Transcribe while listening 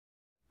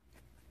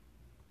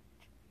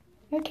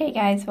Okay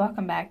guys,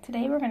 welcome back.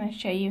 Today we're going to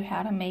show you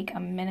how to make a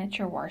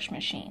miniature wash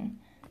machine.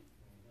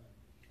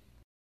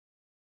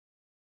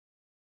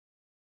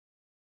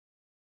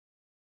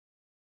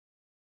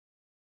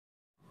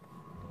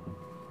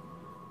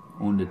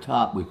 On the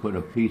top we put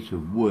a piece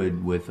of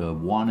wood with a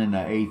 1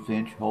 1/8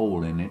 inch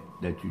hole in it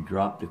that you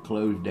drop the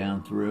clothes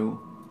down through,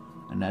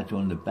 and that's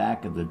on the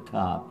back of the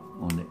top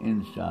on the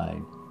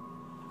inside.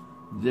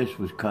 This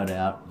was cut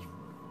out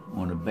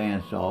on a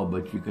bandsaw,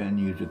 but you can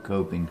use a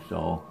coping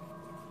saw.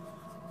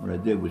 What I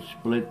did was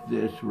split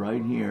this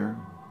right here,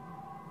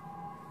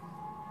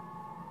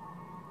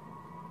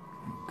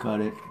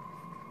 cut it,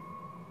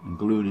 and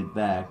glued it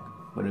back.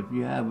 But if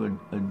you have a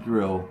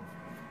drill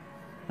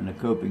and a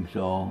coping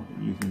saw,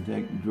 you can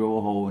drill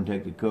a hole and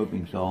take the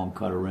coping saw and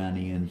cut around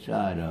the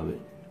inside of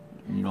it.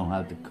 You don't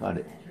have to cut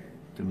it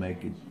to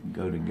make it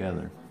go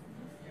together.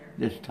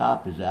 This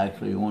top is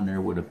actually on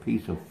there with a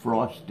piece of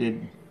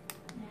frosted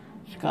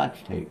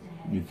Scotch tape.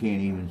 You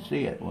can't even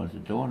see it once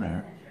it's on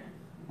there.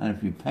 And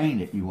if you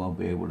paint it, you won't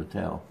be able to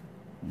tell.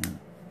 Yeah.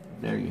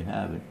 There you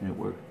have it. It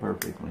works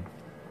perfectly.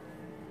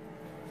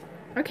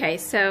 Okay,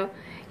 so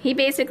he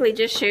basically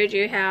just showed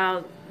you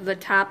how the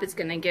top is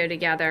going to go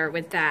together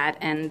with that,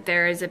 and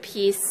there is a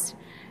piece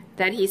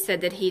that he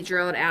said that he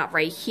drilled out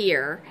right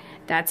here.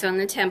 That's on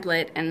the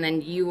template, and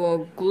then you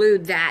will glue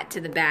that to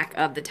the back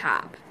of the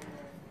top.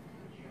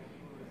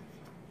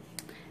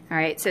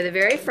 Alright, so the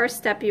very first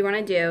step you want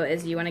to do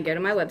is you want to go to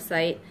my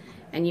website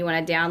and you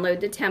want to download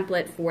the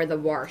template for the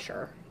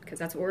washer, because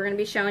that's what we're going to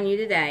be showing you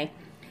today.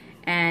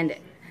 And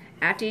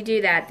after you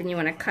do that, then you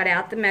want to cut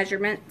out the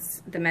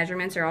measurements. The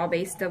measurements are all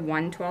based on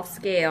 1/12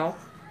 scale,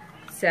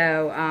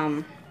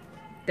 so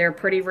they're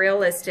pretty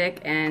realistic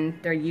and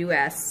they're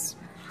US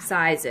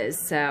sizes,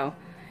 so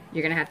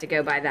you're going to have to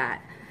go by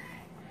that.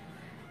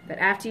 But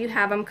after you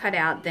have them cut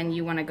out, then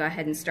you want to go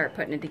ahead and start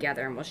putting it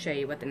together, and we'll show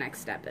you what the next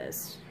step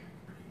is.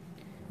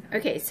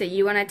 Okay, so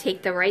you want to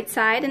take the right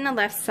side and the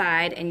left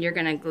side, and you're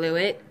going to glue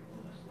it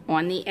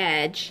on the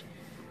edge,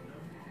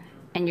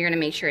 and you're going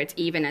to make sure it's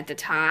even at the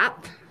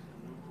top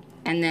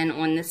and then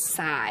on the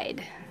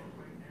side.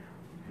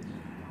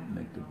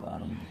 Make the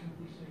bottom.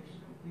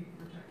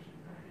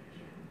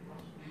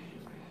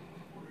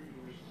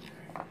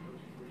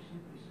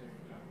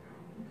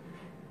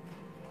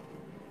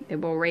 It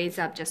will raise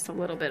up just a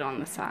little bit on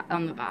the side,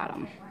 on the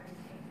bottom.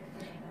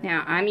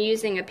 Now I'm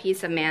using a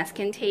piece of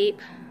masking tape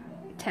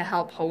to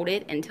help hold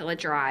it until it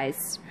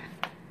dries.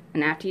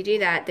 And after you do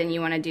that, then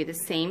you want to do the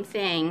same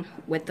thing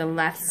with the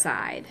left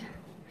side.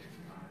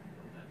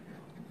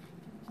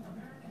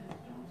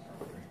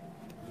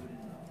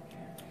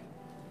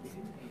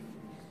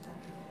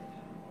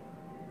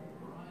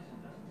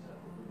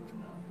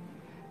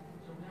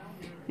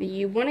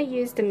 You want to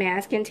use the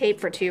masking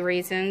tape for two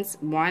reasons.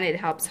 One, it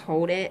helps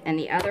hold it, and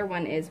the other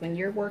one is when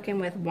you're working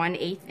with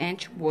 1/8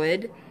 inch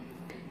wood,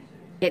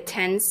 it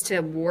tends to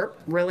warp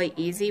really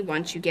easy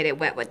once you get it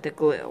wet with the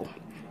glue.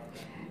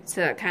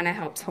 So it kind of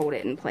helps hold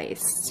it in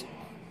place.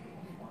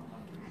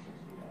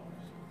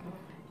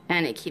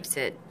 And it keeps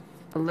it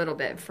a little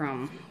bit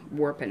from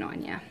warping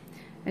on you.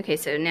 Okay,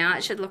 so now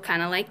it should look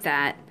kind of like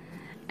that.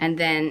 And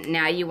then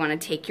now you want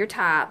to take your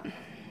top,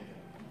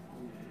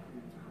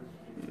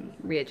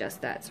 readjust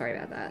that, sorry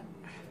about that.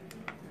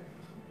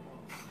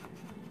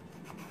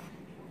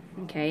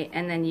 Okay,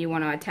 and then you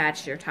want to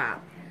attach your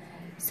top.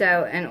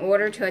 So in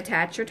order to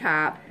attach your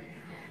top,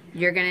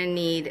 you're going to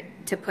need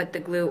to put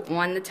the glue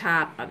on the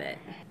top of it.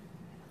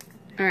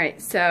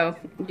 Alright, so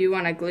you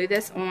want to glue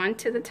this on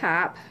to the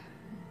top.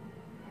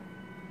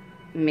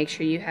 Make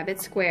sure you have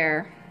it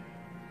square.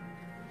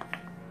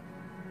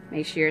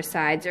 Make sure your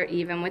sides are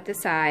even with the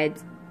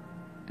sides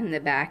and the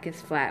back is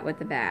flat with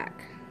the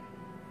back.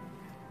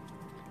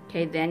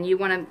 Okay, then you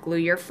want to glue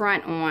your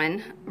front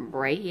on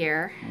right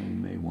here. Well, you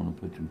may want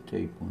to put some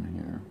tape on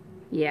here.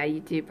 Yeah, you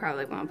do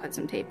probably want to put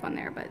some tape on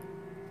there, but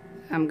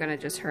I'm going to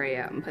just hurry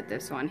up and put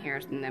this on here,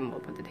 and then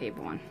we'll put the tape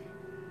on.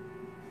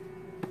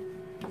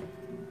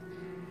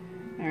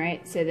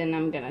 Alright, so then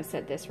I'm going to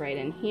set this right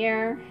in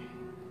here.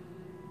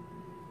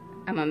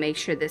 I'm going to make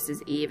sure this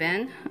is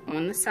even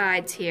on the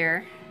sides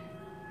here.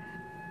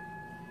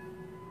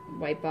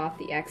 Wipe off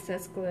the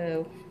excess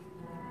glue.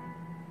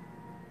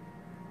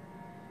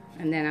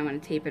 And then I'm going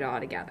to tape it all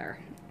together.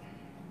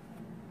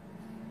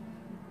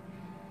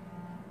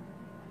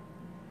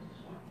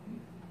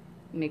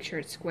 Make sure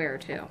it's square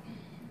too.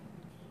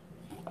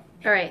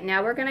 Alright,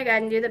 now we're going to go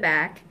ahead and do the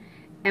back.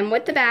 And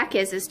what the back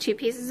is two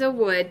pieces of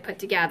wood put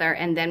together,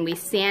 and then we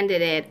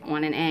sanded it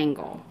on an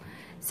angle.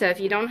 So if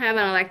you don't have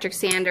an electric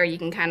sander, you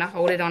can kind of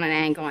hold it on an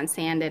angle and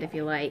sand it if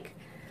you like.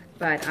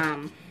 But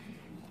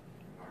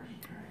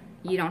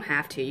you don't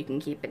have to. You can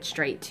keep it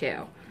straight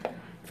too.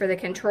 For the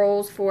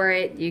controls for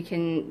it, you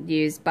can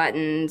use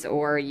buttons,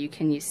 or you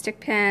can use stick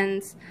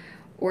pins,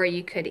 or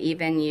you could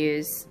even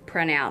use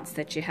printouts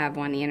that you have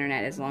on the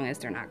internet, as long as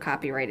they're not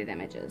copyrighted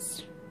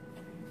images.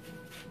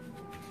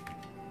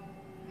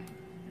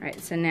 Alright,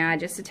 so now I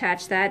just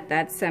attach that.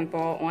 That's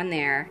simple on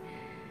there.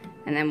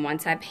 And then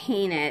once I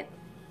paint it,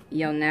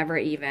 you'll never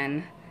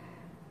even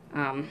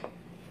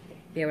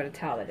be able to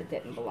tell that it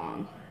didn't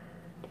belong.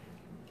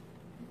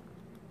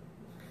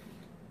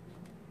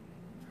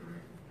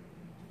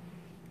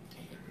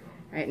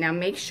 All right, now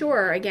make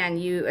sure, again,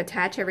 you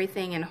attach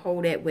everything and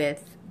hold it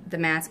with the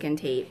masking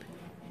tape,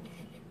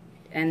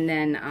 and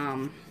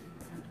then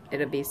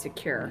it'll be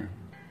secure.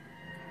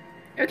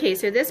 Okay,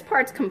 so this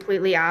part's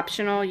completely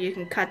optional. You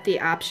can cut the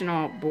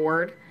optional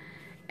board,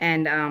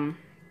 and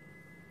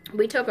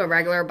we took a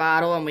regular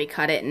bottle and we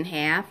cut it in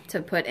half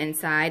to put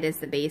inside as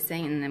the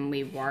basing, and then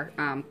we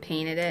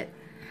painted it.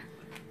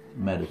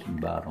 Medicine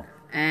bottle.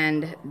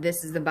 And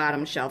this is the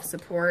bottom shelf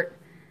support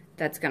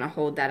that's going to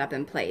hold that up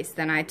in place.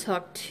 Then I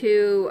took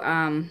 2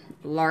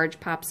 large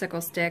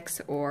popsicle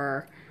sticks,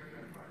 or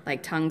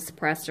like tongue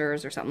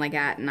suppressors or something like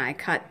that, and I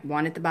cut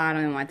one at the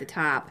bottom and one at the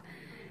top.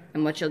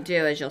 And what you'll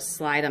do is you'll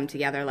slide them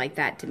together like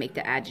that to make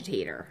the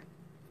agitator.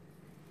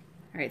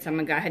 Alright, so I'm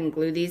going to go ahead and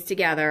glue these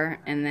together,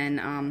 and then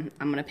I'm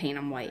going to paint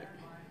them white.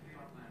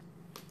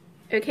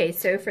 Okay,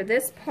 so for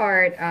this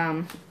part,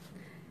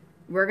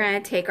 we're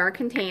going to take our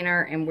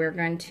container and we're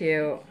going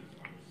to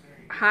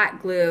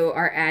hot glue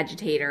our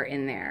agitator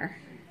in there.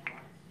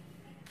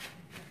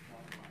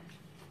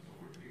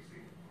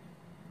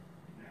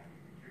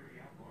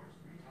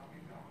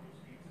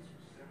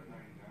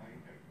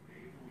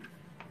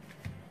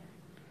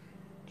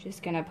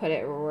 Just going to put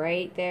it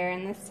right there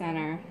in the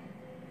center.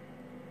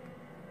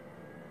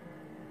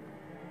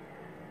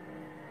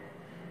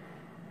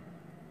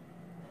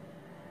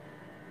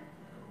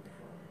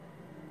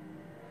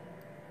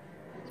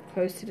 As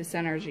close to the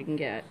center as you can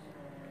get.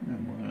 No,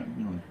 well,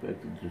 you don't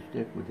expect it to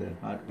stick with that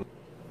hot glue.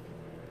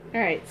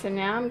 Alright, so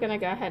now I'm going to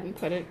go ahead and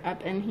put it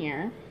up in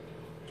here.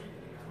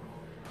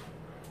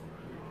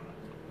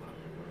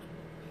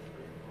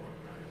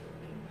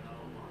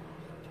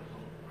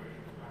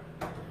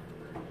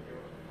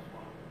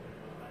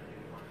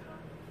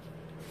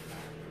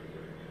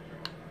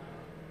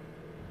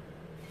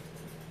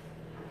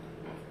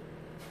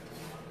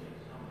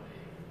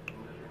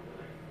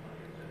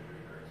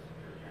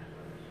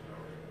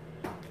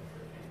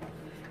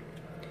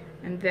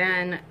 And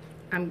then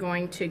I'm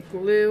going to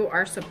glue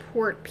our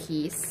support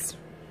piece.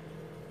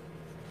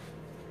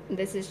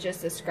 This is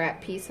just a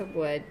scrap piece of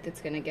wood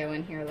that's going to go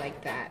in here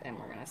like that, and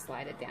we're going to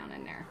slide it down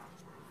in there.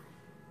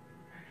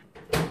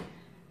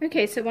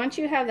 Okay, so once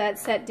you have that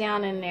set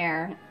down in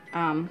there,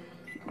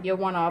 you'll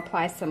want to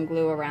apply some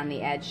glue around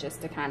the edge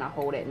just to kind of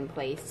hold it in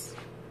place.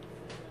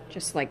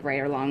 Just like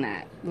right along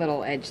that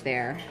little edge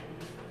there.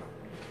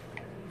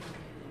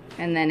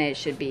 And then it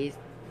should be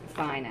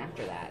fine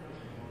after that.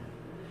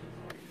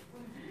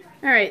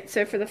 Alright,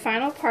 so for the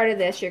final part of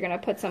this, you're going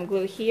to put some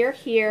glue here,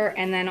 here,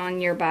 and then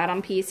on your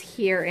bottom piece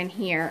here and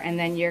here, and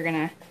then you're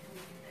going to,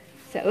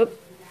 so,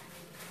 oop,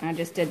 I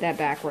just did that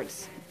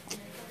backwards.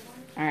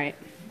 Alright,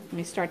 let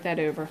me start that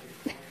over.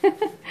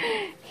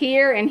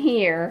 Here and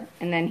here,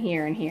 and then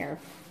here and here.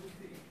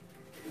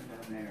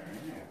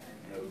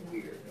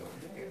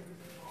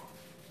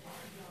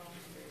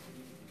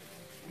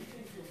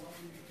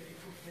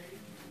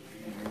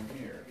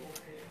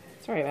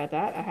 Sorry about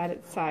that, I had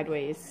it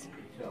sideways.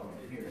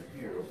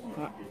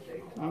 Oh,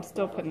 I'm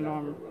still putting it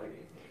on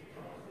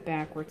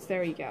backwards.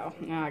 There you go.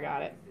 Now I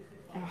got it.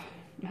 Oh,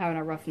 I'm having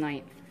a rough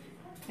night.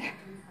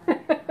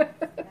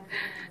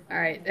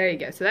 Alright, there you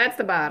go. So that's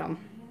the bottom.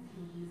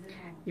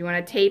 You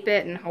want to tape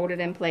it and hold it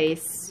in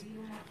place.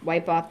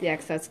 Wipe off the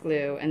excess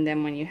glue, and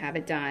then when you have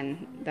it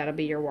done, that'll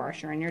be your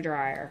washer and your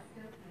dryer.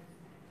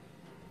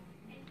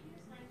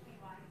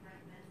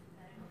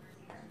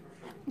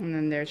 And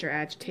then there's your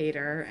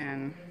agitator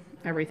and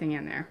everything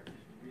in there.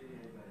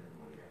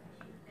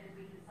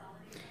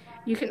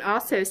 You can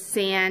also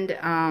sand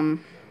a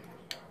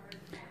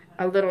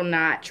little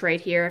notch right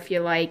here if you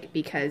like,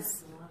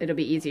 because it'll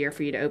be easier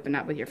for you to open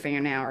up with your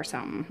fingernail or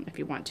something if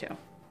you want to.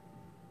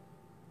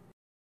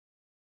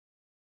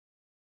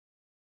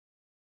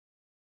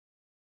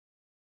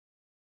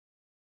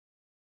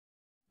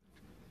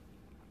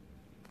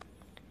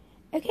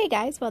 Okay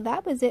guys, well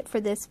that was it for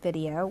this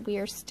video. We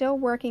are still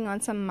working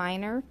on some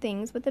minor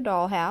things with the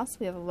dollhouse.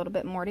 We have a little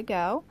bit more to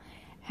go.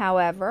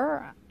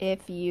 However,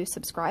 if you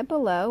subscribe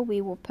below,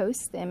 we will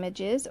post the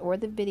images or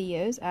the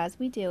videos as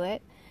we do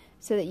it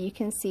so that you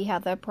can see how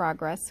the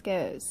progress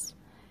goes.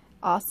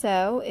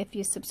 Also, if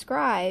you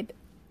subscribe,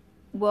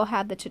 we'll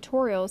have the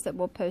tutorials that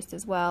we'll post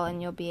as well,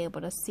 and you'll be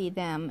able to see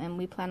them. And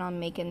we plan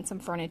on making some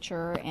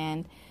furniture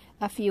and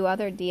a few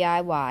other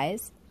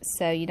DIYs,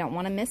 so you don't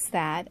want to miss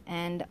that.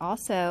 And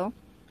also,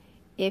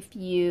 if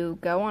you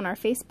go on our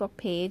Facebook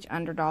page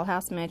under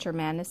Dollhouse Miniature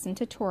Madness and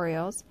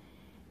Tutorials,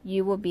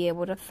 you will be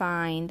able to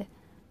find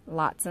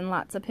lots and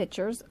lots of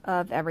pictures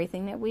of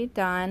everything that we've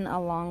done,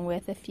 along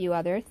with a few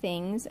other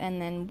things.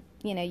 And then,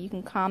 you know, you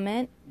can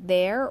comment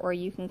there or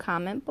you can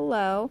comment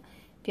below.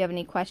 If you have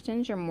any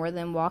questions, you're more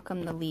than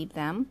welcome to leave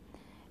them,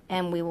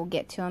 and we will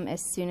get to them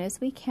as soon as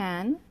we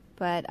can.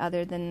 But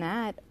other than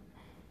that,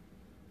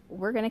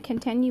 we're going to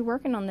continue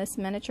working on this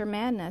miniature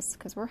madness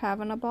because we're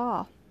having a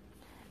ball.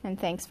 And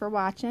thanks for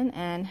watching,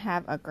 and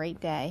have a great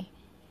day.